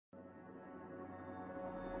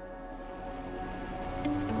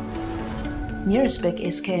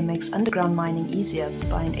Nerospec SK makes underground mining easier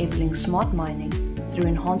by enabling smart mining through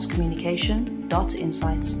enhanced communication, data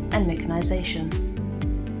insights, and mechanization.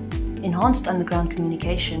 Enhanced underground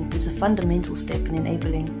communication is a fundamental step in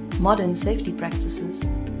enabling modern safety practices,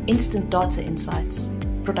 instant data insights,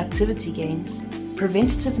 productivity gains,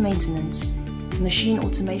 preventative maintenance, machine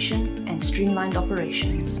automation, and streamlined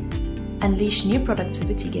operations. Unleash new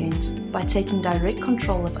productivity gains by taking direct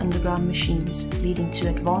control of underground machines, leading to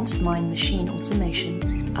advanced mine machine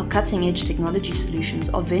automation. Our cutting-edge technology solutions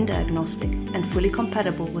are vendor-agnostic and fully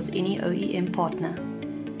compatible with any OEM partner.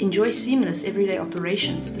 Enjoy seamless everyday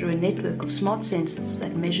operations through a network of smart sensors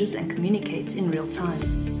that measures and communicates in real time,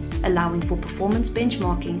 allowing for performance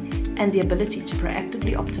benchmarking and the ability to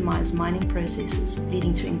proactively optimize mining processes,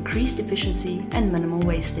 leading to increased efficiency and minimal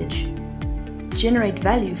wastage. Generate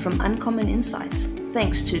value from uncommon insights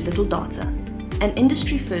thanks to Little Data, an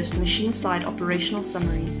industry-first machine-side operational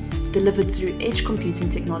summary delivered through edge computing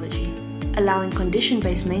technology, allowing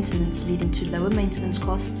condition-based maintenance leading to lower maintenance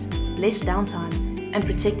costs, less downtime, and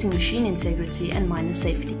protecting machine integrity and miner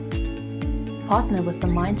safety. Partner with the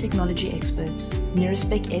mine technology experts,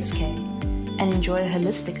 Nerospec SK, and enjoy a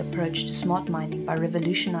holistic approach to smart mining by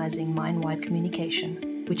revolutionizing mine-wide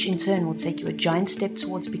communication, which in turn will take you a giant step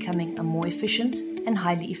towards becoming a more efficient and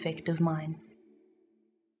highly effective mine.